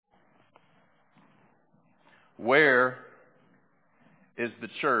Where is the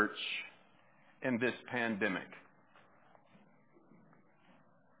church in this pandemic?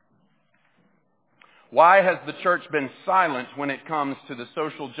 Why has the church been silent when it comes to the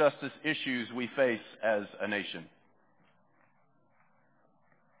social justice issues we face as a nation?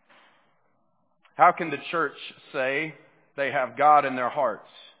 How can the church say they have God in their hearts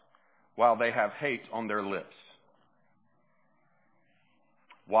while they have hate on their lips?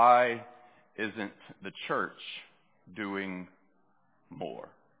 Why isn't the church doing more?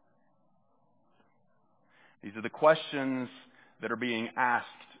 These are the questions that are being asked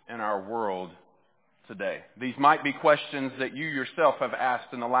in our world today. These might be questions that you yourself have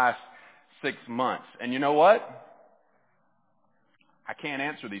asked in the last 6 months. And you know what? I can't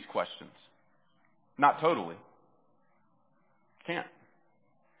answer these questions. Not totally. Can't.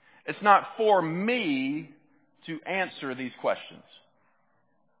 It's not for me to answer these questions.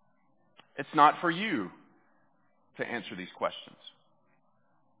 It's not for you to answer these questions.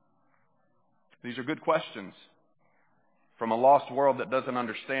 These are good questions from a lost world that doesn't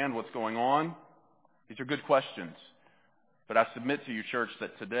understand what's going on. These are good questions. But I submit to you, church,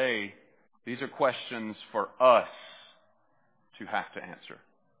 that today these are questions for us to have to answer.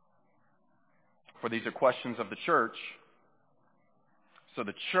 For these are questions of the church, so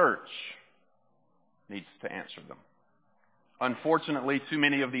the church needs to answer them. Unfortunately, too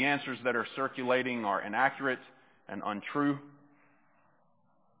many of the answers that are circulating are inaccurate and untrue.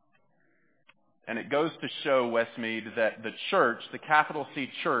 And it goes to show, Westmead, that the church, the capital C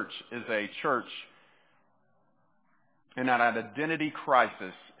church, is a church in an identity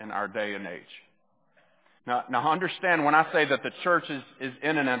crisis in our day and age. Now understand, when I say that the church is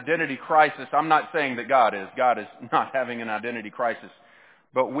in an identity crisis, I'm not saying that God is. God is not having an identity crisis.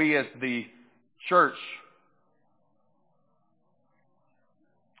 But we as the church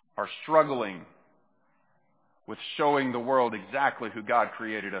are struggling with showing the world exactly who God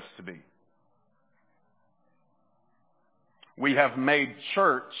created us to be. We have made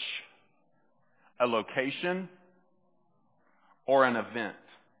church a location or an event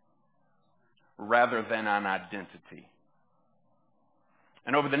rather than an identity.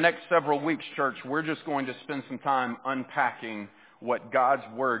 And over the next several weeks, church, we're just going to spend some time unpacking what God's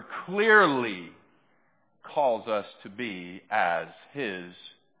Word clearly calls us to be as His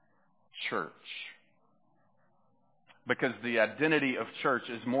church. Because the identity of church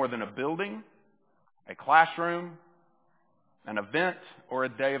is more than a building, a classroom, an event, or a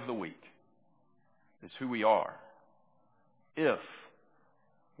day of the week. It's who we are if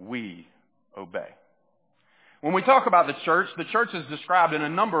we obey. When we talk about the church is described in a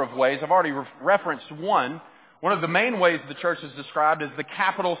number of ways. I've already referenced one. One of the main ways the church is described is the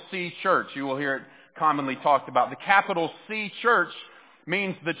capital C church. You will hear it commonly talked about. The capital C church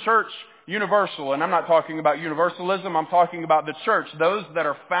means the church universal. And I'm not talking about universalism. I'm talking about the church. Those that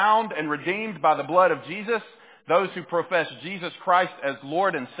are found and redeemed by the blood of Jesus. Those who profess Jesus Christ as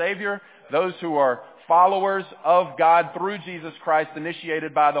Lord and Savior. Those who are followers of God through Jesus Christ,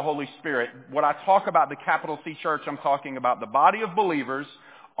 initiated by the Holy Spirit. When I talk about the capital C church, I'm talking about the body of believers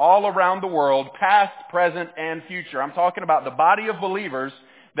all around the world, past, present, and future. I'm talking about the body of believers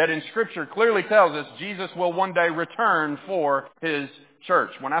that in Scripture clearly tells us Jesus will one day return for His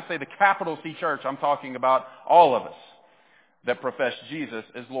church. When I say the capital C church, I'm talking about all of us that profess Jesus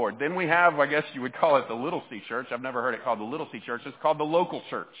as Lord. Then we have, I guess you would call it the little C church. I've never heard it called the little C church. It's called the local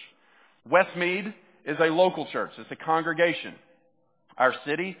church. Westmead is a local church. It's a congregation. Our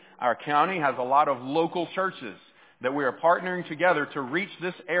city, our county has a lot of local churches that we are partnering together to reach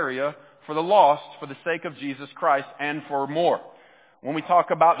this area for the lost, for the sake of Jesus Christ, and for more. When we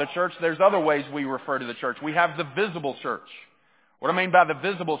talk about the church, there's other ways we refer to the church. We have the visible church. What I mean by the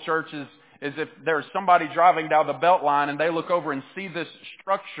visible church is if there's somebody driving down the Beltline and they look over and see this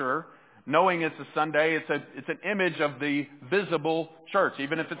structure, knowing it's a Sunday, it's an image of the visible church.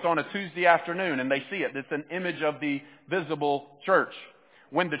 Even if it's on a Tuesday afternoon and they see it, it's an image of the visible church.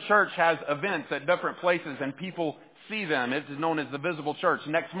 When the church has events at different places and people see them, it's known as the visible church.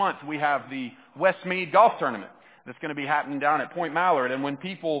 Next month we have the Westmead Golf Tournament that's going to be happening down at Point Mallard. And when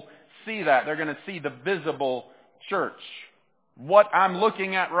people see that, they're going to see the visible church. What I'm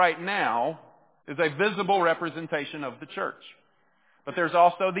looking at right now is a visible representation of the church. But there's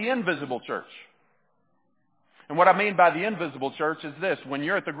also the invisible church. And what I mean by the invisible church is this. When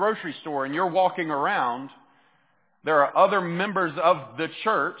you're at the grocery store and you're walking around, there are other members of the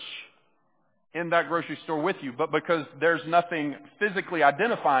church in that grocery store with you. But because there's nothing physically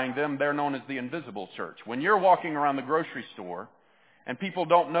identifying them, they're known as the invisible church. When you're walking around the grocery store and people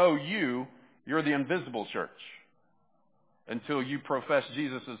don't know you, you're the invisible church. until you profess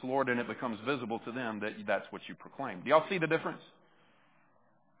Jesus as Lord and it becomes visible to them that that's what you proclaim. Do y'all see the difference?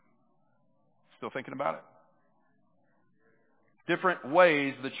 Still thinking about it? Different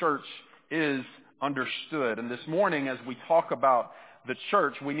ways the church is understood. And this morning, as we talk about the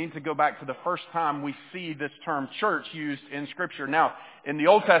church, we need to go back to the first time we see this term church used in Scripture. Now, in the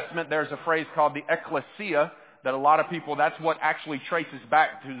Old Testament, there's a phrase called the ecclesia that a lot of people, that's what actually traces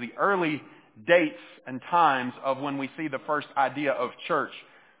back to the early dates and times of when we see the first idea of church.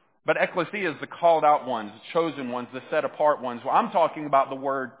 But ecclesia is the called out ones, the chosen ones, the set apart ones. Well, I'm talking about the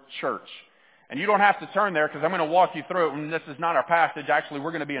word church. And you don't have to turn there because I'm going to walk you through it. And this is not our passage. Actually,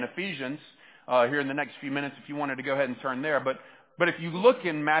 we're going to be in Ephesians here in the next few minutes if you wanted to go ahead and turn there. But if you look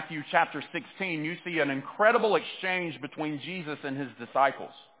in Matthew chapter 16, you see an incredible exchange between Jesus and his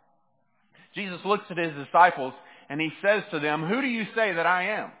disciples. Jesus looks at his disciples and he says to them, "Who do you say that I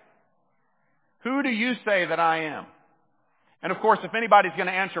am? Who do you say that I am?" And of course, if anybody's going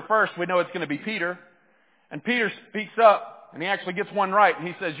to answer first, we know it's going to be Peter. And Peter speaks up, and he actually gets one right, and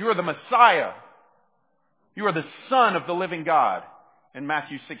he says, "You are the Messiah. You are the Son of the living God," in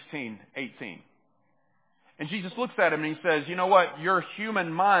Matthew 16:18. And Jesus looks at him and he says, "You know what? Your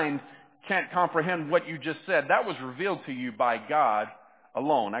human mind can't comprehend what you just said. That was revealed to you by God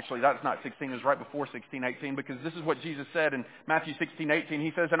alone." Actually, that's not 16. It was right before 16:18, because this is what Jesus said in Matthew 16:18.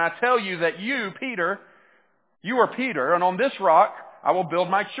 He says, "And I tell you that you, Peter, you are Peter, and on this rock I will build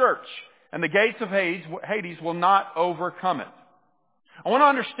my church, and the gates of Hades will not overcome it." I want to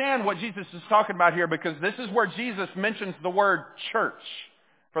understand what Jesus is talking about here, because this is where Jesus mentions the word church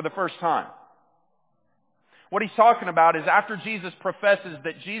for the first time. What he's talking about is after Peter professes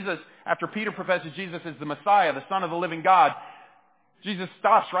Jesus is the Messiah, the Son of the living God, Jesus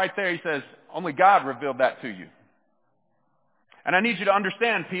stops right there. He says, "Only God revealed that to you." And I need you to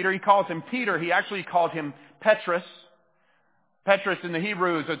understand Peter. He calls him Peter. He actually called him Petrus. Petrus in the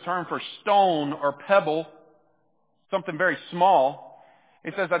Hebrew is a term for stone or pebble, something very small.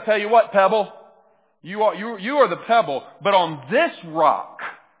 He says, "I tell you what, pebble, you are the pebble, but on this rock,"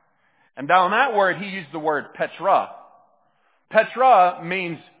 and down that word he used the word Petra. Petra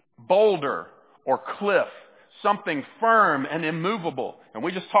means boulder or cliff, something firm and immovable. And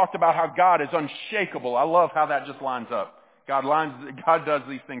we just talked about how God is unshakable. I love how that just lines up. God does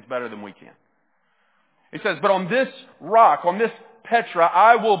these things better than we can. He says, "But on this rock, on this Petra,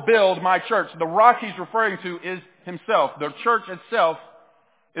 I will build my church." The rock he's referring to is himself. The church itself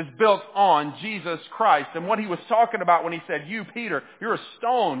is built on Jesus Christ. And what he was talking about when he said, "You, Peter, you're a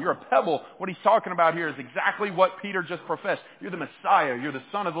stone, you're a pebble," what he's talking about here is exactly what Peter just professed. You're the Messiah. You're the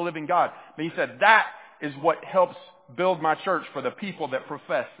Son of the living God. But he said, that is what helps build my church for the people that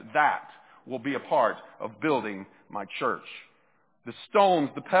profess that will be a part of building my church. The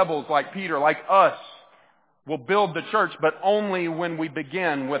stones, the pebbles, like Peter, like us, will build the church, but only when we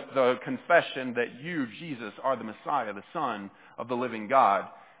begin with the confession that you, Jesus, are the Messiah, the Son of the living God,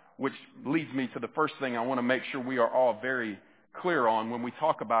 which leads me to the first thing I want to make sure we are all very clear on when we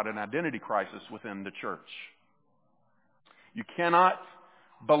talk about an identity crisis within the church. You cannot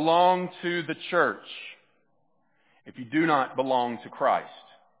belong to the church if you do not belong to Christ.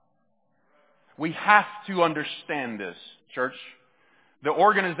 We have to understand this, church. The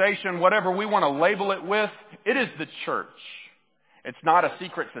organization, whatever we want to label it with, it is the church. It's not a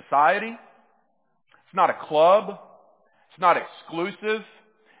secret society. It's not a club. It's not exclusive.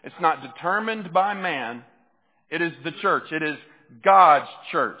 It's not determined by man. It is the church. It is God's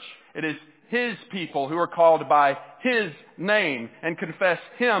church. It is His people who are called by His name and confess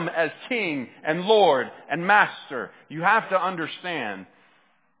Him as King and Lord and Master. You have to understand,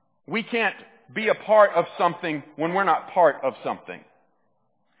 we can't be a part of something when we're not part of something.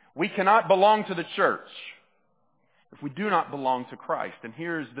 We cannot belong to the church if we do not belong to Christ. And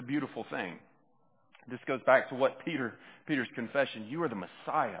here's the beautiful thing. This goes back to what Peter's confession. You are the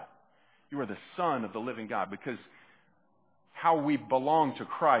Messiah. You are the Son of the living God. Because how we belong to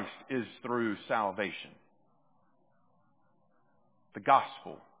Christ is through salvation. The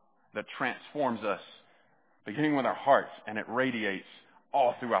gospel that transforms us, beginning with our hearts, and it radiates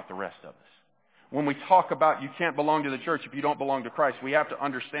all throughout the rest of us. When we talk about you can't belong to the church if you don't belong to Christ, we have to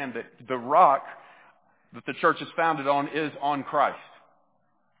understand that the rock that the church is founded on is on Christ.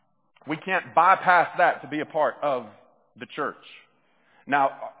 We can't bypass that to be a part of the church.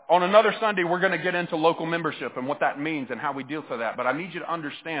 Now, on another Sunday, we're going to get into local membership and what that means and how we deal with that. But I need you to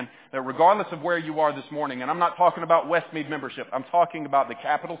understand that regardless of where you are this morning, and I'm not talking about Westmead membership, I'm talking about the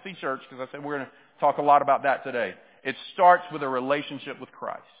Capital C Church, because I said we're going to talk a lot about that today. It starts with a relationship with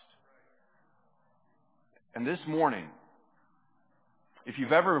Christ. And this morning, If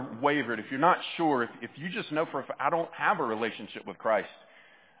you've ever wavered, if you're not sure, if you just know for a fact, I don't have a relationship with Christ,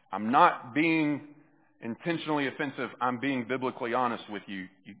 I'm not being intentionally offensive, I'm being biblically honest with you.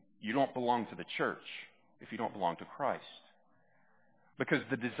 You don't belong to the church if you don't belong to Christ. Because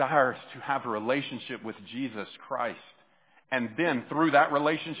the desire is to have a relationship with Jesus Christ. And then through that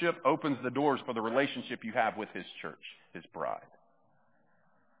relationship opens the doors for the relationship you have with His church, His bride.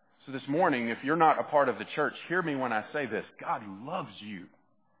 So this morning, if you're not a part of the church, hear me when I say this. God loves you.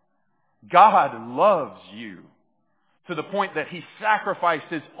 God loves you to the point that He sacrificed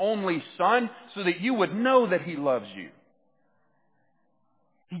His only Son so that you would know that He loves you.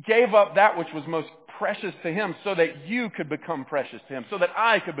 He gave up that which was most precious to Him so that you could become precious to Him, so that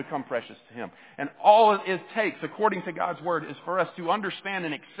I could become precious to Him. And all it takes, according to God's Word, is for us to understand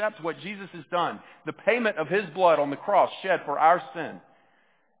and accept what Jesus has done, the payment of His blood on the cross shed for our sin.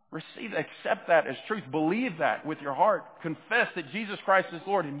 Accept that as truth. Believe that with your heart. Confess that Jesus Christ is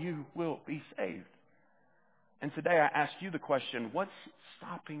Lord and you will be saved. And today I ask you the question, what's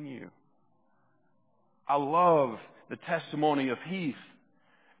stopping you? I love the testimony of Heath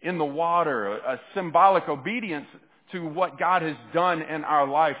in the water, a symbolic obedience to what God has done in our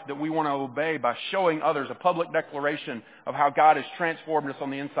life that we want to obey by showing others, a public declaration of how God has transformed us on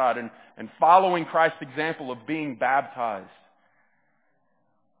the inside and following Christ's example of being baptized.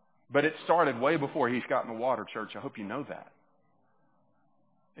 But it started way before Heath got in the water, church. I hope you know that.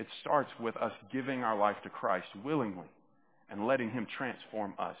 It starts with us giving our life to Christ willingly and letting Him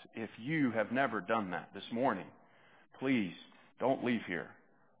transform us. If you have never done that this morning, please don't leave here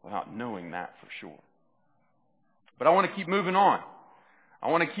without knowing that for sure. But I want to keep moving on. I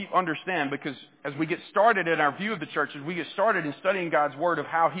want to keep understand, because as we get started in our view of the church, as we get started in studying God's Word of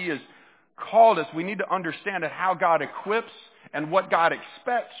how He has called us, we need to understand how God equips and what God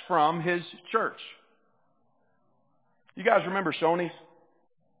expects from His church. You guys remember Shoney's?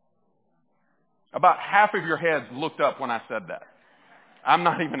 About half of your heads looked up when I said that. I'm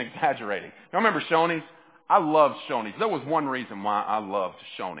not even exaggerating. You remember Shoney's? I loved Shoney's. There was one reason why I loved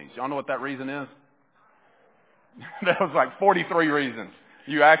Shoney's. Y'all know what that reason is? That was like 43 reasons.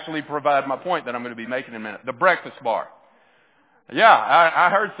 You actually provide my point that I'm going to be making in a minute. The breakfast bar. Yeah, I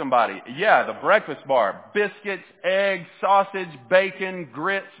heard somebody. Yeah, the breakfast bar. Biscuits, eggs, sausage, bacon,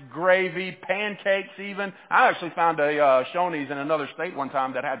 grits, gravy, pancakes even. I actually found a Shoney's in another state one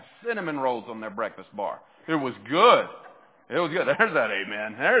time that had cinnamon rolls on their breakfast bar. It was good. It was good. There's that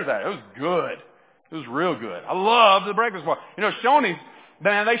amen. There's that. It was good. It was real good. I love the breakfast bar. You know, Shoney's,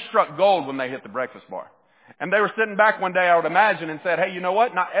 man, they struck gold when they hit the breakfast bar. And they were sitting back one day, I would imagine, and said, hey, you know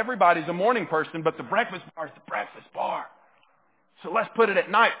what? Not everybody's a morning person, but the breakfast bar is the breakfast bar. So let's put it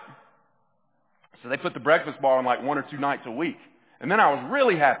at night. So they put the breakfast bar on like 1 or 2 nights a week. And then I was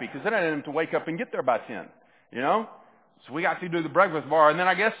really happy because then I didn't have to wake up and get there by 10, you know? So we got to do the breakfast bar. And then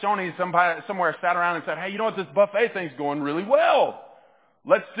I guess Shoney somewhere sat around and said, hey, you know what? This buffet thing's going really well.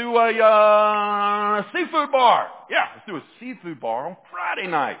 Let's do a seafood bar. Yeah, let's do a seafood bar on Friday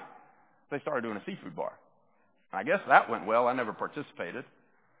night. They started doing a seafood bar. I guess that went well. I never participated.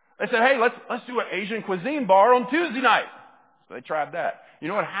 They said, hey, let's do an Asian cuisine bar on Tuesday night. So they tried that. You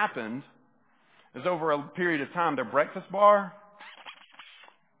know what happened is over a period of time, their breakfast bar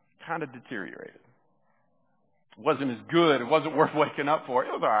kind of deteriorated. It wasn't as good. It wasn't worth waking up for.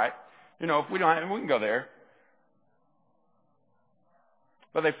 It was all right. You know, if we don't have, we can go there.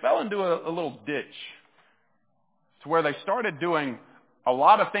 But they fell into a little ditch to where they started doing a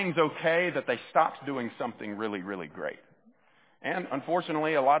lot of things okay that they stopped doing something really, really great. And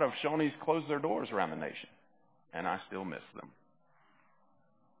unfortunately, a lot of Shoney's closed their doors around the nation. And I still miss them.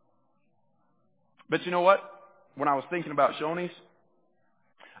 But you know what? When I was thinking about Shoney's,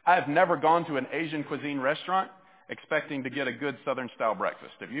 I have never gone to an Asian cuisine restaurant expecting to get a good Southern-style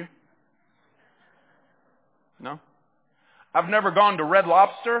breakfast. Have you? No? I've never gone to Red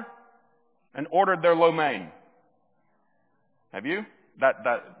Lobster and ordered their lo mein. Have you?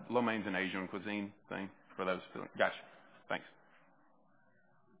 That lo mein's an Asian cuisine thing for those. Gotcha. Thanks.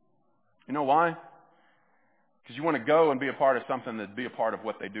 You know why? Because you want to go and be a part of something that'd be a part of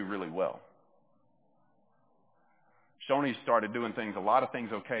what they do really well. Shoney's started doing things, a lot of things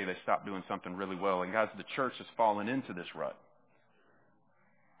okay. They stopped doing something really well. And guys, the church has fallen into this rut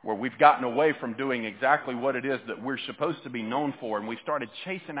where we've gotten away from doing exactly what it is that we're supposed to be known for. And we started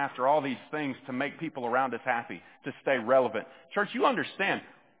chasing after all these things to make people around us happy, to stay relevant. Church, you understand,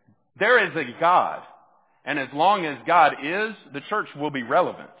 there is a God. And as long as God is, the church will be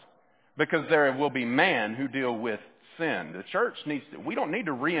relevant. Because there will be man who deal with sin. The church we don't need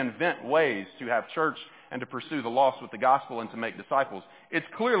to reinvent ways to have church and to pursue the lost with the gospel and to make disciples. It's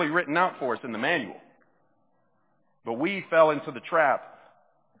clearly written out for us in the manual. But we fell into the trap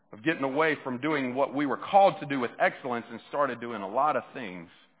of getting away from doing what we were called to do with excellence and started doing a lot of things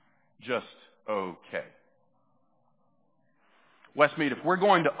just okay. Westmead, if we're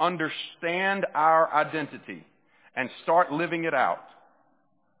going to understand our identity and start living it out,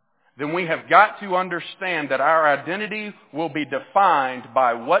 then we have got to understand that our identity will be defined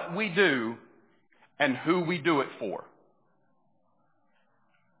by what we do and who we do it for.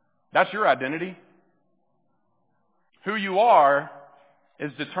 That's your identity. Who you are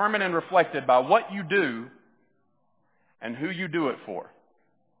is determined and reflected by what you do and who you do it for.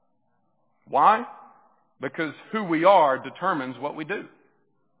 Why? Because who we are determines what we do.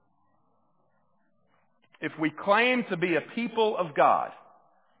 If we claim to be a people of God,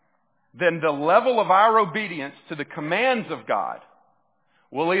 then the level of our obedience to the commands of God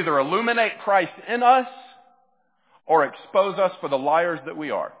will either illuminate Christ in us or expose us for the liars that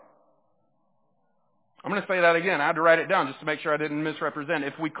we are. I'm going to say that again. I had to write it down just to make sure I didn't misrepresent.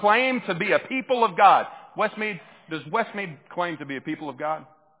 If we claim to be a people of God, does Westmead claim to be a people of God?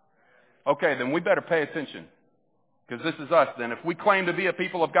 Okay, then we better pay attention, because this is us then. If we claim to be a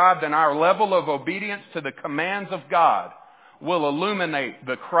people of God, then our level of obedience to the commands of God will illuminate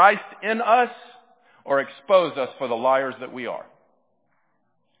the Christ in us or expose us for the liars that we are.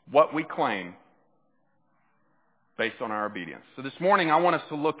 What we claim based on our obedience. So this morning I want us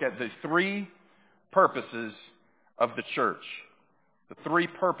to look at the three purposes of the church. The three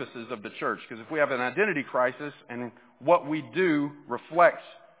purposes of the church. Because if we have an identity crisis and what we do reflects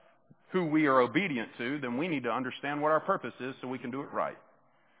who we are obedient to, then we need to understand what our purpose is so we can do it right.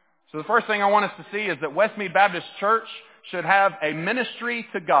 So the first thing I want us to see is that Westmead Baptist Church should have a ministry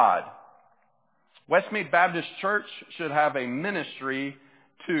to God. Westmead Baptist Church should have a ministry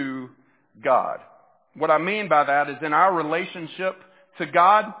to God. What I mean by that is in our relationship to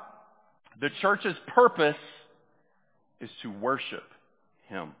God, the church's purpose is to worship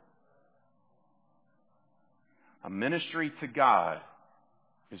Him. A ministry to God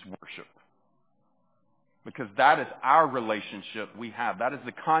is worship. Because that is our relationship we have. That is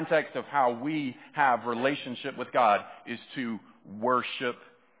the context of how we have relationship with God, is to worship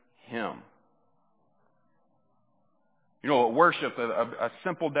Him. You know what worship, a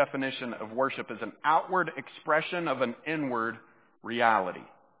simple definition of worship, is an outward expression of an inward reality.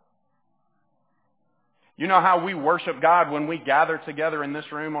 You know how we worship God when we gather together in this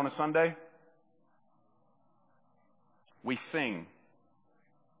room on a Sunday? We sing.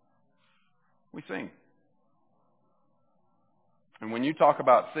 We sing. And when you talk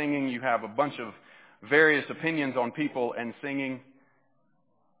about singing, you have a bunch of various opinions on people and singing.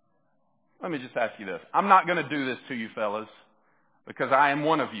 Let me just ask you this. I'm not going to do this to you fellas because I am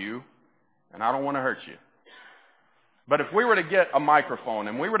one of you and I don't want to hurt you. But if we were to get a microphone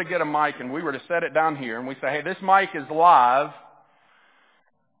and we were to get a mic and we were to set it down here and we say, hey, this mic is live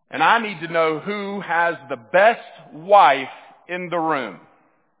and I need to know who has the best wife in the room.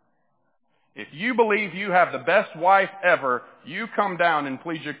 If you believe you have the best wife ever, you come down and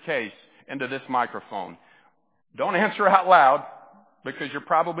plead your case into this microphone. Don't answer out loud because you're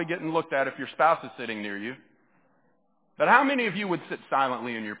probably getting looked at if your spouse is sitting near you. But how many of you would sit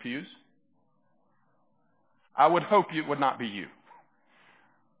silently in your pews? I would hope it would not be you.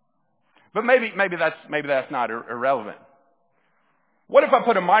 But maybe that's not irrelevant. What if I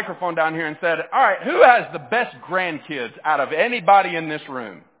put a microphone down here and said, all right, who has the best grandkids out of anybody in this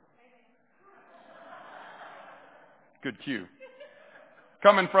room? Good cue.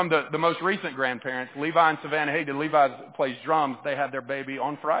 Coming from the most recent grandparents, Levi and Savannah Hayden. Levi plays drums. They had their baby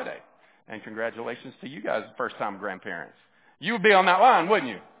on Friday. And congratulations to you guys, first-time grandparents. You would be on that line, wouldn't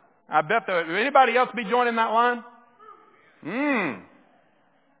you? I bet would anybody else be joining that line?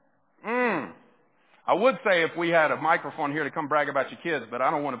 I would say if we had a microphone here to come brag about your kids, but I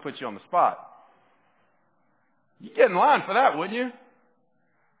don't want to put you on the spot. You'd get in line for that, wouldn't you?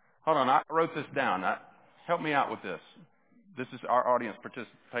 Hold on, I wrote this down. Help me out with this. This is our audience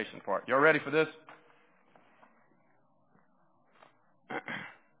participation part. Y'all ready for this?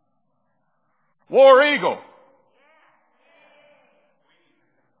 War Eagle.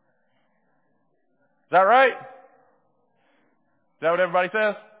 Is that right? Is that what everybody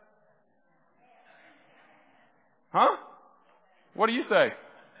says? Huh? What do you say?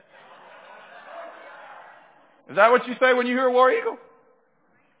 Is that what you say when you hear War Eagle?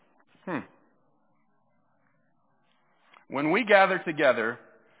 When we gather together,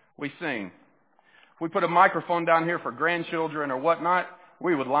 we sing. If we put a microphone down here for grandchildren or whatnot,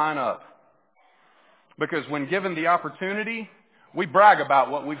 we would line up. Because when given the opportunity, we brag about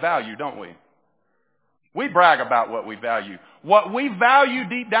what we value, don't we? We brag about what we value. What we value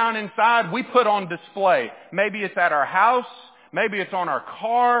deep down inside, we put on display. Maybe it's at our house. Maybe it's on our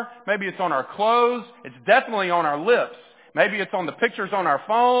car. Maybe it's on our clothes. It's definitely on our lips. Maybe it's on the pictures on our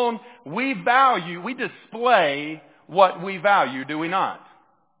phone. We display what we value, do we not?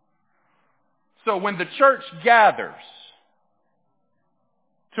 So when the church gathers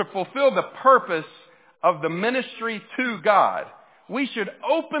to fulfill the purpose of the ministry to God, we should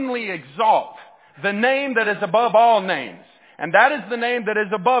openly exalt the name that is above all names. And that is the name that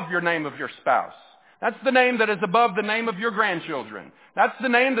is above your name of your spouse. That's the name that is above the name of your grandchildren. That's the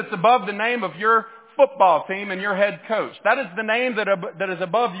name that's above the name of your football team and your head coach. That is the name that is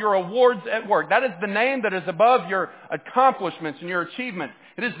above your awards at work. That is the name that is above your accomplishments and your achievements.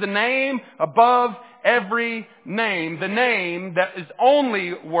 It is the name above every name, the name that is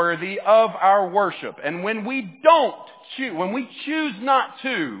only worthy of our worship. And when we choose not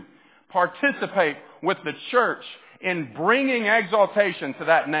to participate with the church in bringing exaltation to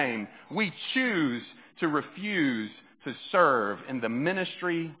that name, we choose to refuse to serve in the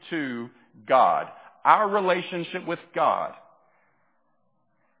ministry to God. Our relationship with God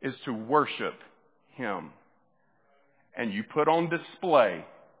is to worship Him. And you put on display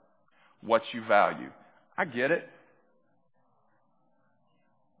what you value. I get it.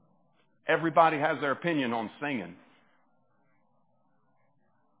 Everybody has their opinion on singing.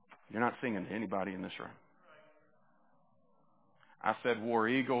 You're not singing to anybody in this room. I said War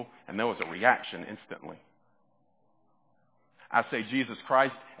Eagle, and there was a reaction instantly. I say Jesus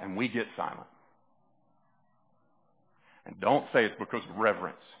Christ, and we get silent. And don't say it's because of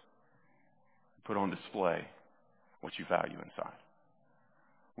reverence. Put on display what you value inside.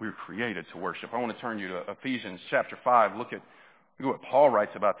 We were created to worship. I want to turn you to Ephesians chapter 5. Look at what Paul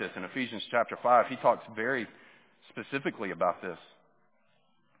writes about this in Ephesians chapter 5. He talks very specifically about this.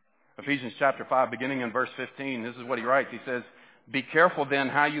 Ephesians chapter 5, beginning in verse 15, this is what he writes. He says, "Be careful then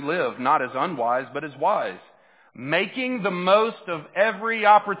how you live, not as unwise, but as wise, making the most of every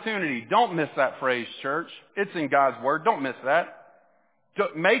opportunity." Don't miss that phrase, church. It's in God's Word. Don't miss that.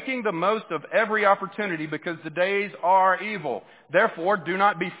 Making the most of every opportunity, because the days are evil. Therefore, do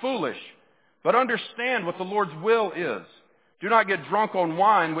not be foolish, but understand what the Lord's will is. Do not get drunk on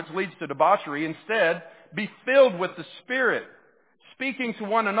wine, which leads to debauchery. Instead, be filled with the Spirit, speaking to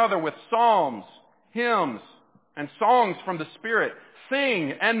one another with psalms, hymns, and songs from the Spirit.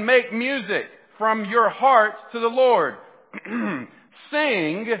 Sing and make music from your heart to the Lord.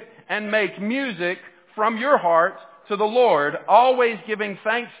 Sing and make music from your heart to the Lord, always giving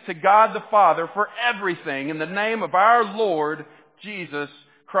thanks to God the Father for everything in the name of our Lord Jesus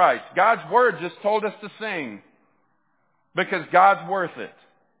Christ. God's Word just told us to sing because God's worth it.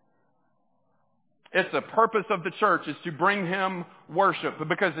 It's the purpose of the church is to bring Him worship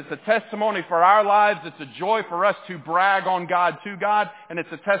because it's a testimony for our lives. It's a joy for us to brag on God to God. And it's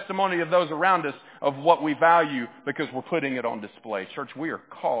a testimony of those around us of what we value because we're putting it on display. Church, we are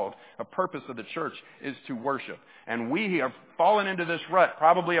called. A purpose of the church is to worship. And we have fallen into this rut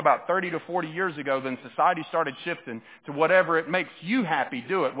probably about 30 to 40 years ago. Then society started shifting to whatever it makes you happy,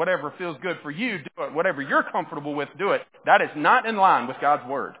 do it. Whatever feels good for you, do it. Whatever you're comfortable with, do it. That is not in line with God's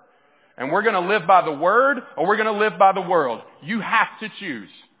Word. And we're going to live by the Word or we're going to live by the world. You have to choose.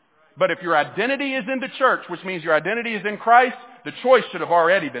 But if your identity is in the church, which means your identity is in Christ, the choice should have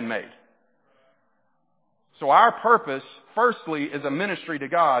already been made. So our purpose, firstly, is a ministry to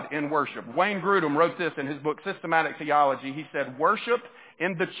God in worship. Wayne Grudem wrote this in his book, Systematic Theology. He said, worship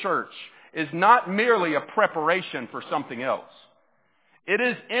in the church is not merely a preparation for something else. It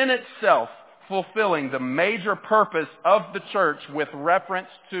is in itself fulfilling the major purpose of the church with reference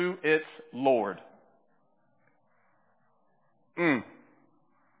to its Lord. I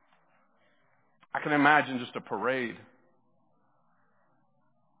can imagine just a parade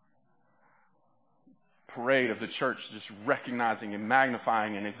of the church just recognizing and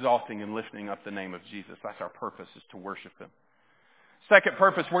magnifying and exalting and lifting up the name of Jesus. That's our purpose, is to worship Him. Second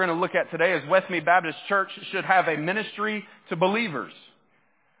purpose we're going to look at today is Westmead Baptist Church should have a ministry to believers.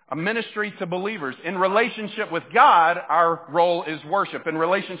 A ministry to believers. In relationship with God, our role is worship. In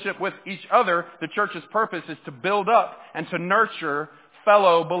relationship with each other, the church's purpose is to build up and to nurture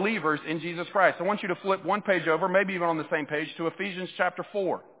fellow believers in Jesus Christ. I want you to flip one page over, maybe even on the same page, to Ephesians chapter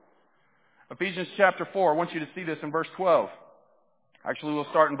 4. Ephesians chapter 4, I want you to see this in verse 12. Actually, we'll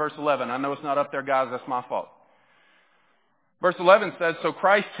start in verse 11. I know it's not up there, guys. That's my fault. Verse 11 says, "So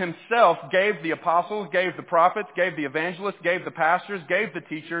Christ Himself gave the apostles, gave the prophets, gave the evangelists, gave the pastors, gave the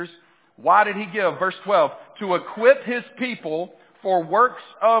teachers." Why did He give? Verse 12, "To equip His people for works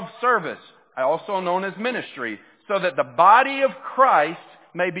of service," also known as ministry, "so that the body of Christ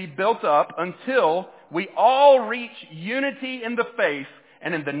may be built up until we all reach unity in the faith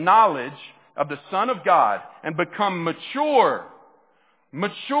and in the knowledge of the Son of God and become mature,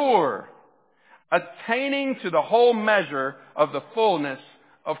 attaining to the whole measure of the fullness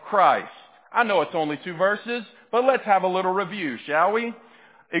of Christ. I know it's only 2 verses, but let's have a little review, shall we?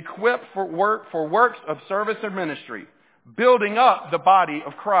 Equipped for works of service and ministry, building up the body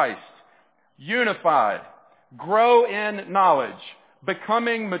of Christ, unified, grow in knowledge,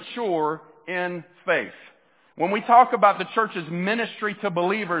 becoming mature in faith. When we talk about the church's ministry to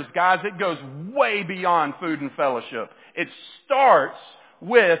believers, guys, it goes way beyond food and fellowship. It starts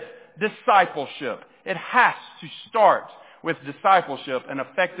with discipleship. It has to start with discipleship and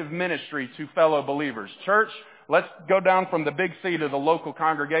effective ministry to fellow believers. Church, let's go down from the big C to the local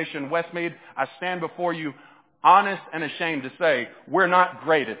congregation, Westmead. I stand before you honest and ashamed to say, we're not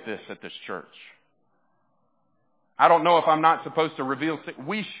great at this church. I don't know if I'm not supposed to reveal.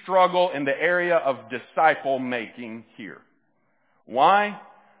 We struggle in the area of disciple making here. Why?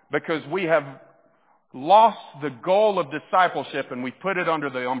 Because we have lost the goal of discipleship and we put it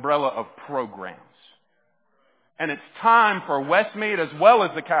under the umbrella of programs. And it's time for Westmead as well as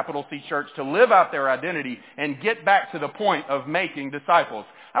the Capital C Church to live out their identity and get back to the point of making disciples.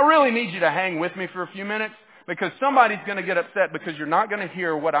 I really need you to hang with me for a few minutes because somebody's going to get upset because you're not going to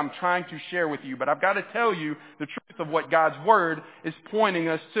hear what I'm trying to share with you. But I've got to tell you the truth of what God's Word is pointing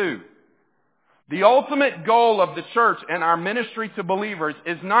us to. The ultimate goal of the church and our ministry to believers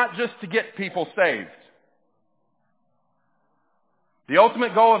is not just to get people saved. The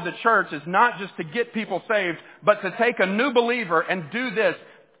ultimate goal of the church is not just to get people saved, but to take a new believer and do this,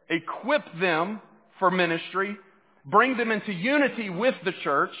 equip them for ministry, bring them into unity with the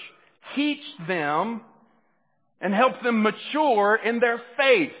church, teach them, and help them mature in their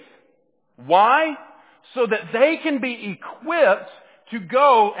faith. Why? So that they can be equipped to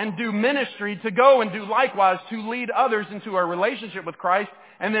go and do ministry, to go and do likewise, to lead others into a relationship with Christ,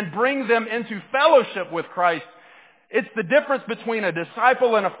 and then bring them into fellowship with Christ. It's the difference between a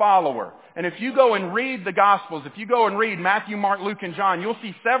disciple and a follower. And if you go and read the Gospels, if you go and read Matthew, Mark, Luke, and John, you'll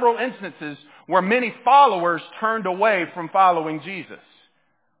see several instances where many followers turned away from following Jesus.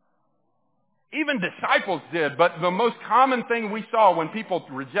 Even disciples did, but the most common thing we saw when people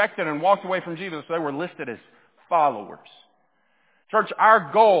rejected and walked away from Jesus, they were listed as followers. Church, our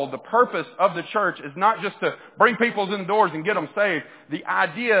goal, the purpose of the church is not just to bring people in the doors and get them saved. The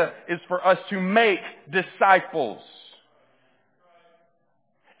idea is for us to make disciples.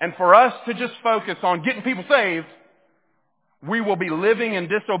 And for us to just focus on getting people saved, we will be living in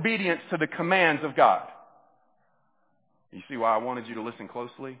disobedience to the commands of God. You see why I wanted you to listen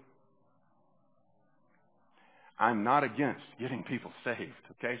closely? I'm not against getting people saved,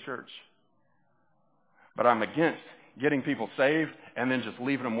 okay, church? But I'm against getting people saved and then just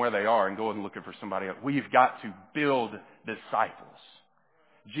leaving them where they are and going looking for somebody else. We've got to build disciples.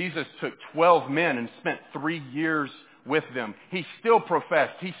 Jesus took 12 men and spent 3 years with them. He still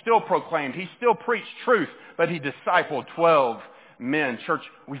professed, he still proclaimed, he still preached truth, but he discipled 12 men. Church,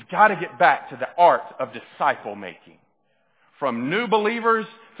 we've got to get back to the art of disciple making. From new believers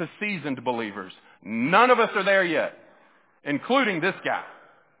to seasoned believers. None of us are there yet, including this guy.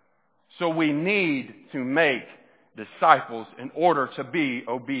 So we need to make disciples in order to be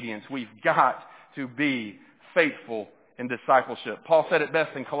obedient. We've got to be faithful in discipleship. Paul said it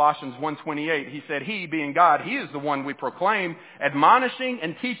best in Colossians 1:28. He said, He, being God, He is the one we proclaim, admonishing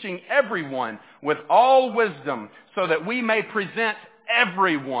and teaching everyone with all wisdom, so that we may present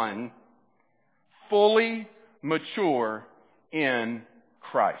everyone fully mature in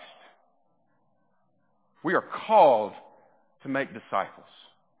Christ. We are called to make disciples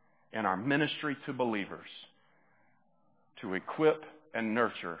in our ministry to believers, to equip and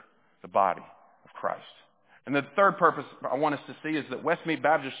nurture the body of Christ. And the third purpose I want us to see is that Westmead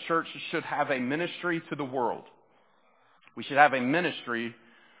Baptist Church should have a ministry to the world. We should have a ministry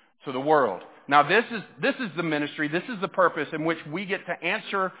to the world. Now this is the ministry, this is the purpose in which we get to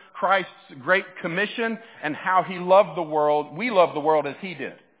answer Christ's great commission and how He loved the world. We love the world as He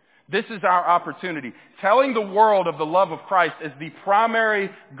did. This is our opportunity. Telling the world of the love of Christ is the primary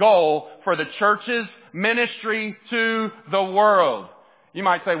goal for the church's ministry to the world. You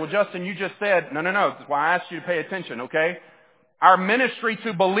might say, well, Justin, you just said, no. That's why I asked you to pay attention, okay? Our ministry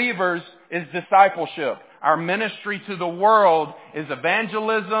to believers is discipleship. Our ministry to the world is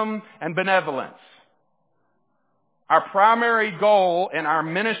evangelism and benevolence. Our primary goal in our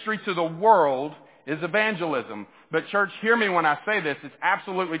ministry to the world is evangelism. But church, hear me when I say this. It's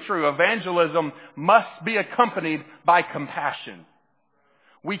absolutely true. Evangelism must be accompanied by compassion.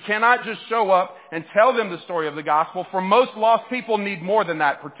 We cannot just show up and tell them the story of the gospel. For most lost people need more than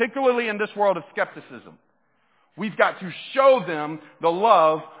that, particularly in this world of skepticism. We've got to show them the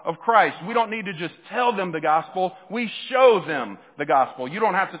love of Christ. We don't need to just tell them the gospel. We show them the gospel. You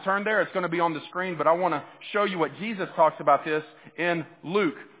don't have to turn there. It's going to be on the screen, but I want to show you what Jesus talks about this in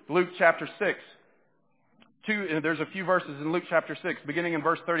Luke chapter 6. There's a few verses in Luke chapter 6, beginning in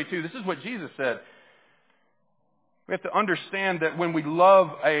verse 32. This is what Jesus said. We have to understand that when we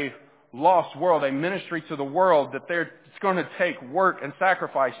love a lost world, a ministry to the world, that it's going to take work and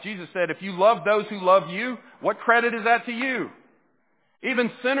sacrifice. Jesus said, if you love those who love you, what credit is that to you?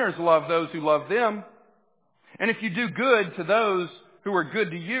 Even sinners love those who love them. And if you do good to those who are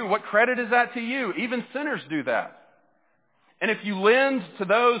good to you, what credit is that to you? Even sinners do that. And if you lend to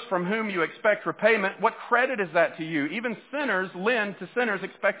those from whom you expect repayment, what credit is that to you? Even sinners lend to sinners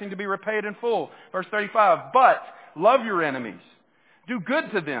expecting to be repaid in full. Verse 35, but love your enemies. Do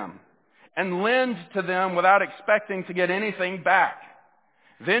good to them and lend to them without expecting to get anything back.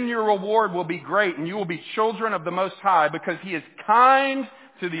 Then your reward will be great and you will be children of the Most High because He is kind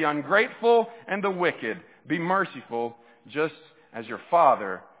to the ungrateful and the wicked. Be merciful just as your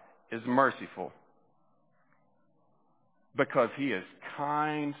Father is merciful. Because He is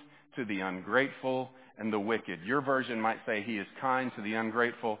kind to the ungrateful and the wicked. Your version might say He is kind to the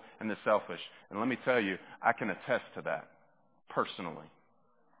ungrateful and the selfish. And let me tell you, I can attest to that personally.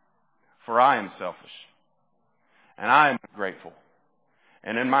 For I am selfish. And I am grateful.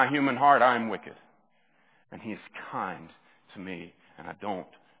 And in my human heart, I am wicked. And He is kind to me, and I don't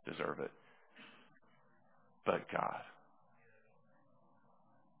deserve it. But God.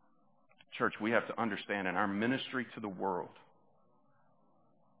 Church, we have to understand in our ministry to the world,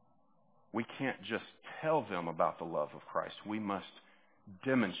 we can't just tell them about the love of Christ. We must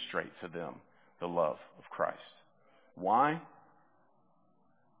demonstrate to them the love of Christ. Why?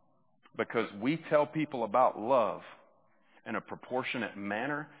 Because we tell people about love in a proportionate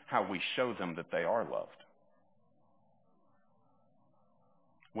manner how we show them that they are loved.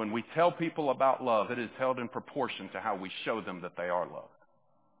 When we tell people about love, it is held in proportion to how we show them that they are loved.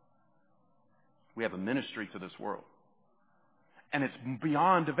 We have a ministry to this world. And it's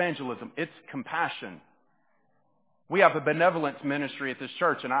beyond evangelism. It's compassion. We have a benevolence ministry at this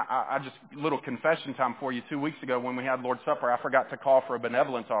church, and I just, little confession time for you. 2 weeks ago when we had Lord's Supper, I forgot to call for a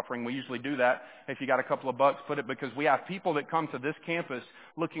benevolence offering. We usually do that. If you got a couple of bucks, put it, because we have people that come to this campus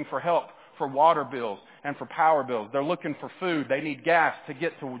looking for help for water bills and for power bills. They're looking for food. They need gas to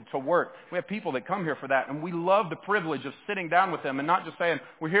get to work. We have people that come here for that, and we love the privilege of sitting down with them and not just saying,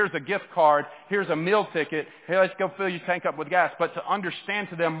 well, here's a gift card, here's a meal ticket, hey, let's go fill your tank up with gas, but to understand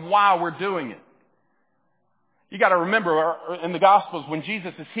to them why we're doing it. You got to remember in the Gospels when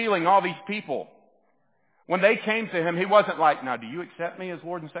Jesus is healing all these people, when they came to Him, He wasn't like, now do you accept me as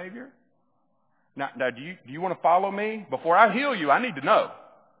Lord and Savior? Now do you want to follow me? Before I heal you, I need to know.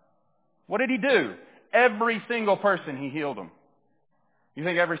 What did He do? Every single person He healed them. You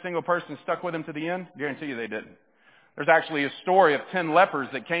think every single person stuck with Him to the end? Guarantee you they didn't. There's actually a story of 10 lepers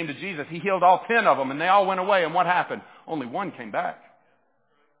that came to Jesus. He healed all 10 of them and they all went away. And what happened? Only one came back.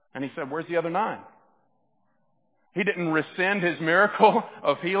 And He said, where's the other 9? He didn't rescind His miracle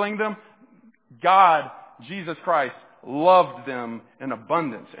of healing them. God, Jesus Christ, loved them in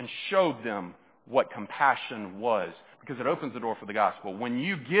abundance and showed them what compassion was, because it opens the door for the gospel. When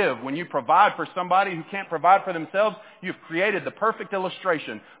you give, when you provide for somebody who can't provide for themselves, you've created the perfect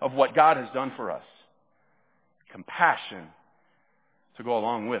illustration of what God has done for us. Compassion to go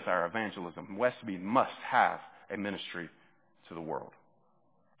along with our evangelism. Westby must have a ministry to the world.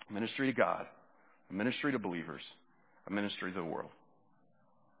 A ministry to God, a ministry to believers, a ministry to the world.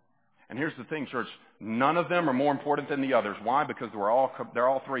 And here's the thing, church. None of them are more important than the others. Why? Because they're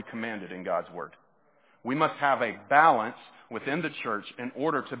all three commanded in God's Word. We must have a balance within the church in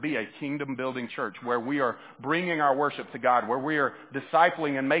order to be a kingdom-building church where we are bringing our worship to God, where we are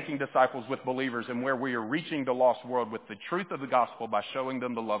discipling and making disciples with believers, and where we are reaching the lost world with the truth of the gospel by showing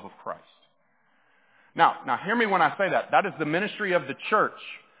them the love of Christ. Now hear me when I say that. That is the ministry of the church.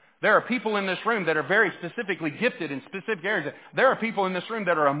 There are people in this room that are very specifically gifted in specific areas. There are people in this room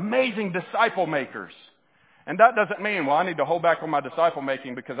that are amazing disciple makers. And that doesn't mean, well, I need to hold back on my disciple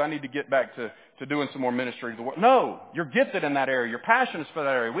making because I need to get back to doing some more ministry. No, you're gifted in that area. You're passionate for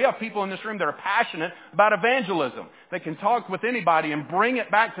that area. We have people in this room that are passionate about evangelism. They can talk with anybody and bring it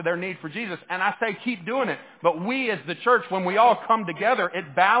back to their need for Jesus. And I say keep doing it. But we as the church, when we all come together,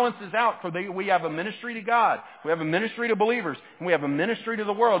 it balances out. We have a ministry to God. We have a ministry to believers. And we have a ministry to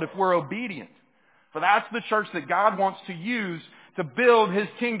the world if we're obedient. For that's the church that God wants to use to build His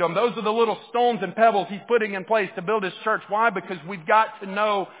kingdom. Those are the little stones and pebbles He's putting in place to build His church. Why? Because we've got to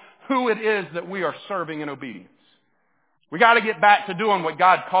know who it is that we are serving in obedience. We got to get back to doing what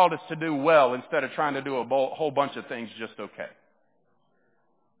God called us to do well instead of trying to do a whole bunch of things just okay.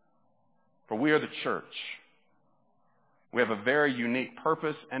 For we are the church. We have a very unique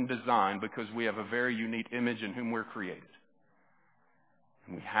purpose and design because we have a very unique image in whom we're created.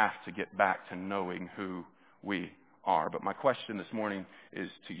 And we have to get back to knowing who we are. But my question this morning is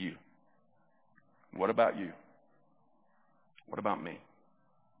to you. What about you? What about me?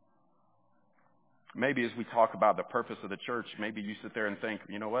 Maybe as we talk about the purpose of the church, maybe you sit there and think,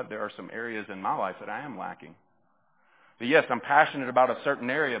 you know what, there are some areas in my life that I am lacking. But yes, I'm passionate about a certain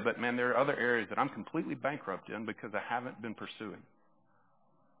area, but man, there are other areas that I'm completely bankrupt in because I haven't been pursuing.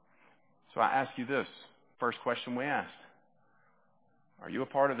 So I ask you this, first question we asked. Are you a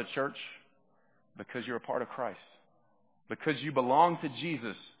part of the church because you're a part of Christ? Because you belong to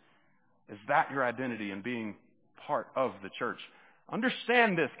Jesus, is that your identity in being part of the church?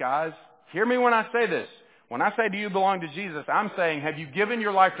 Understand this, guys. Hear me when I say this. When I say do you belong to Jesus, I'm saying have you given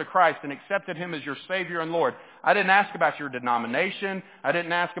your life to Christ and accepted Him as your Savior and Lord? I didn't ask about your denomination. I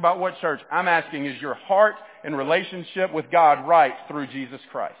didn't ask about what church. I'm asking, is your heart in relationship with God right through Jesus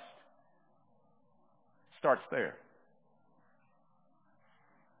Christ? It starts there.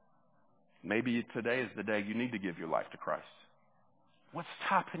 Maybe today is the day you need to give your life to Christ. What's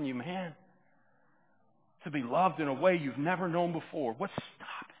stopping you, man? To be loved in a way you've never known before. What's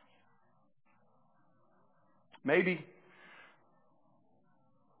stopping? Maybe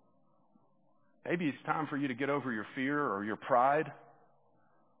it's time for you to get over your fear or your pride.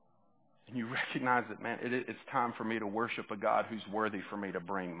 And you recognize that, man, it's time for me to worship a God who's worthy for me to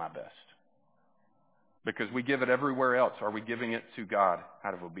bring my best. Because we give it everywhere else. Are we giving it to God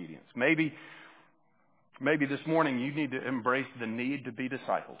out of obedience? Maybe this morning you need to embrace the need to be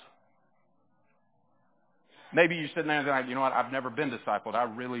discipled. Maybe you're sitting there and like, you know what, I've never been discipled. I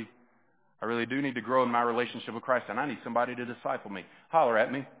really do need to grow in my relationship with Christ, and I need somebody to disciple me. Holler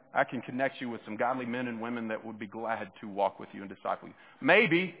at me. I can connect you with some godly men and women that would be glad to walk with you and disciple you.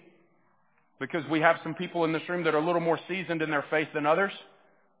 Maybe because we have some people in this room that are a little more seasoned in their faith than others,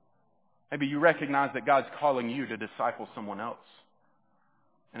 maybe you recognize that God's calling you to disciple someone else.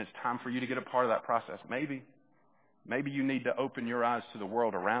 And it's time for you to get a part of that process. Maybe you need to open your eyes to the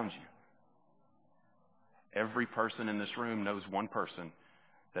world around you. Every person in this room knows one person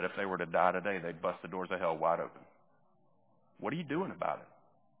that if they were to die today, they'd bust the doors of hell wide open. What are you doing about it?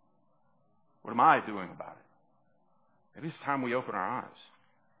 What am I doing about it? Maybe it's time we open our eyes.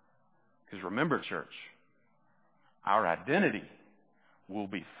 Because remember, church, our identity will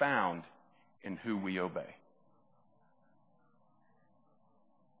be found in who we obey.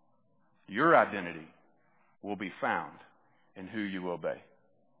 Your identity will be found in who you obey.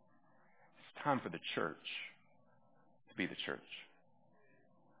 It's time for the church to be the church.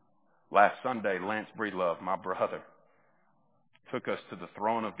 Last Sunday, Lance Breedlove, my brother, took us to the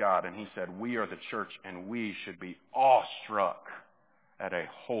throne of God, and he said, we are the church, and we should be awestruck at a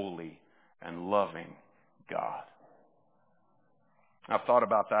holy and loving God. I've thought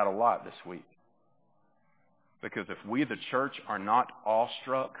about that a lot this week. Because if we, the church, are not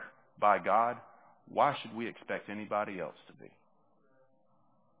awestruck by God, why should we expect anybody else to be?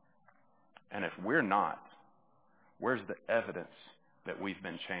 And if we're not, where's the evidence that we've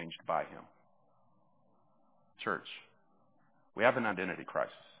been changed by Him? Church, we have an identity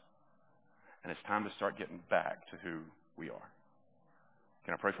crisis. And it's time to start getting back to who we are.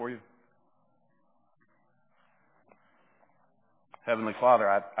 Can I pray for you? Heavenly Father,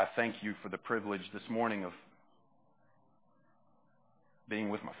 I thank you for the privilege this morning of being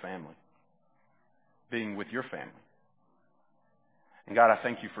with my family, being with your family. And God, I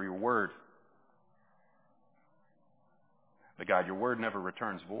thank you for your word. But God, your word never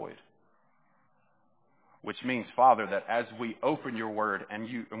returns void. Which means, Father, that as we open your word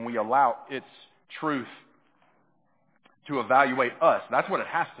and we allow its truth to evaluate us, that's what it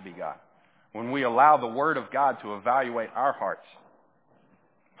has to be, God. When we allow the word of God to evaluate our hearts.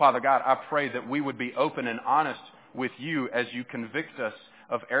 Father God, I pray that we would be open and honest with you as you convict us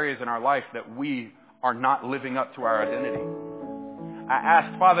of areas in our life that we are not living up to our identity. I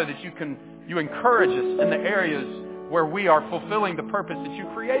ask, Father, that you encourage us in the areas where we are fulfilling the purpose that you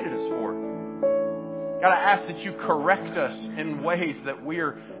created us for. God, I ask that you correct us in ways that we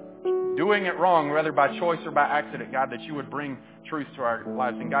are doing it wrong, whether by choice or by accident. God, that you would bring truth to our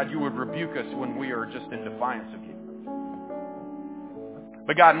lives. And God, you would rebuke us when we are just in defiance of you.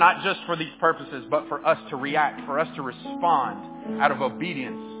 But God, not just for these purposes, but for us to react, for us to respond out of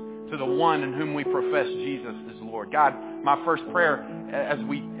obedience to the one in whom we profess Jesus is Lord. God, my first prayer as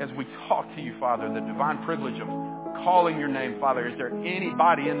we talk to you, Father, the divine privilege of calling your name, Father, is there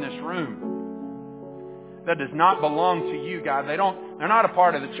anybody in this room that does not belong to you, God. They're not a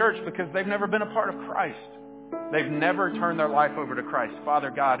part of the church because they've never been a part of Christ. They've never turned their life over to Christ.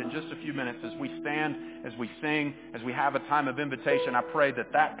 Father God, in just a few minutes, as we stand, as we sing, as we have a time of invitation, I pray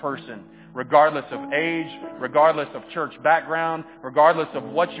that that person, regardless of age, regardless of church background, regardless of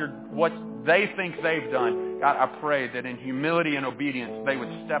what they think they've done, God, I pray that in humility and obedience, they would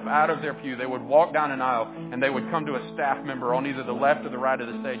step out of their pew, they would walk down an aisle, and they would come to a staff member on either the left or the right of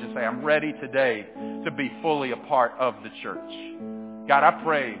the stage and say, I'm ready today to be fully a part of the church. God, I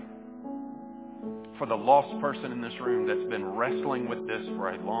pray for the lost person in this room that's been wrestling with this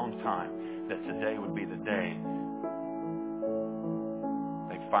for a long time, that today would be the day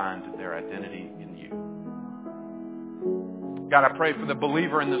they find their identity in you. God, I pray for the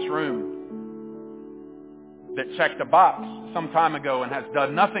believer in this room that checked a box some time ago and has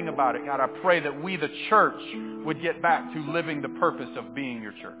done nothing about it. God, I pray that we, the church, would get back to living the purpose of being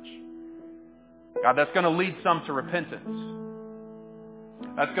your church. God, that's going to lead some to repentance.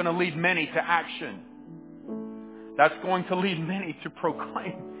 That's going to lead many to action. That's going to lead many to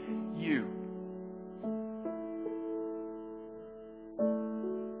proclaim you.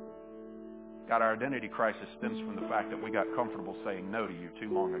 God, our identity crisis stems from the fact that we got comfortable saying no to you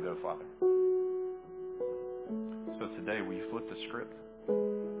too long ago, Father. So today, will you flip the script?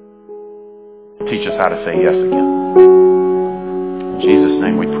 Teach us how to say yes again. In Jesus'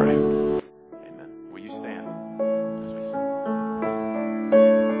 name we pray. Amen. Will you stand as we sing?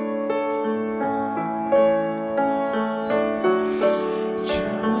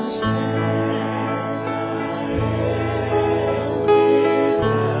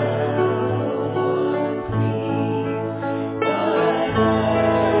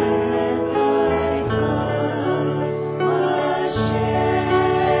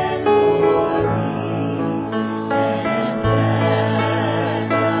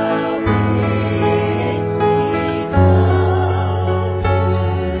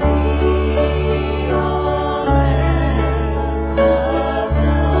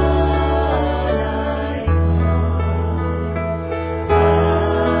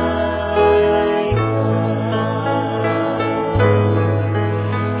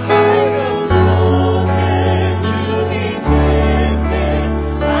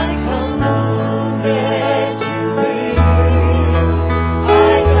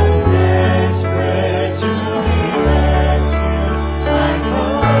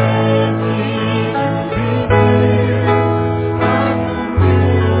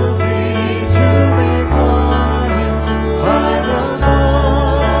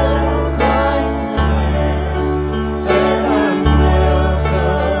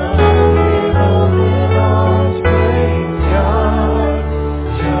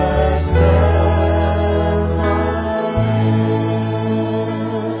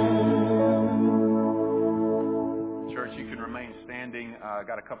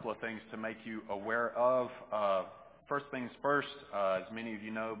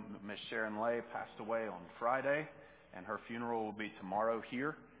 Passed away on Friday, and her funeral will be tomorrow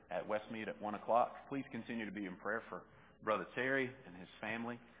here at Westmead at 1 o'clock. Please continue to be in prayer for Brother Terry and his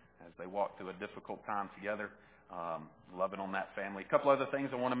family as they walk through a difficult time together. Loving on that family. A couple other things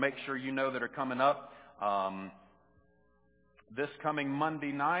I want to make sure you know that are coming up. This coming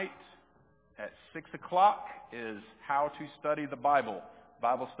Monday night at 6 o'clock is How to Study the Bible.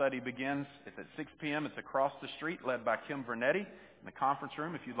 Bible study begins. It's at 6 p.m. It's across the street, led by Kim Vernetti in the conference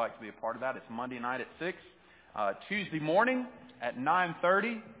room. If you'd like to be a part of that, it's Monday night at 6. Tuesday morning at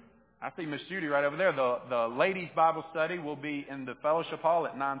 9:30. I see Miss Judy right over there. The ladies' Bible study will be in the fellowship hall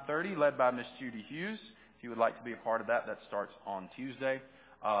at 9:30, led by Miss Judy Hughes. If you would like to be a part of that, that starts on Tuesday.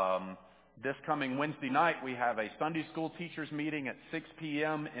 This coming Wednesday night, we have a Sunday school teachers meeting at 6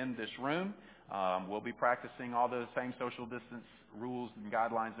 p.m. in this room. We'll be practicing all the same social distance rules and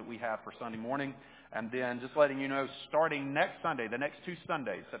guidelines that we have for Sunday morning. And then just letting you know, starting next Sunday, the next 2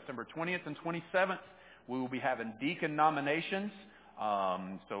 Sundays, September 20th and 27th, we will be having deacon nominations.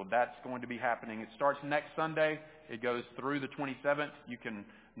 So that's going to be happening. It starts next Sunday. It goes through the 27th. You can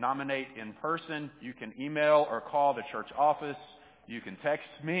nominate in person. You can email or call the church office. You can text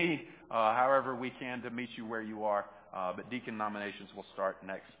me, however we can, to meet you where you are. But deacon nominations will start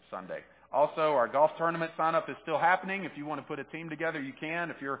next Sunday. Also, our golf tournament sign-up is still happening. If you want to put a team together, you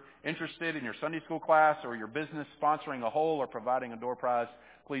can. If you're interested in your Sunday school class or your business sponsoring a hole or providing a door prize,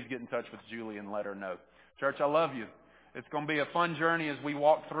 please get in touch with Julie and let her know. Church, I love you. It's going to be a fun journey as we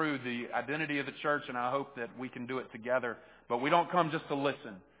walk through the identity of the church, and I hope that we can do it together. But we don't come just to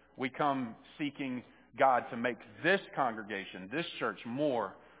listen. We come seeking God to make this congregation, this church,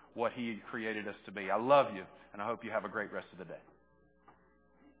 more what He created us to be. I love you, and I hope you have a great rest of the day.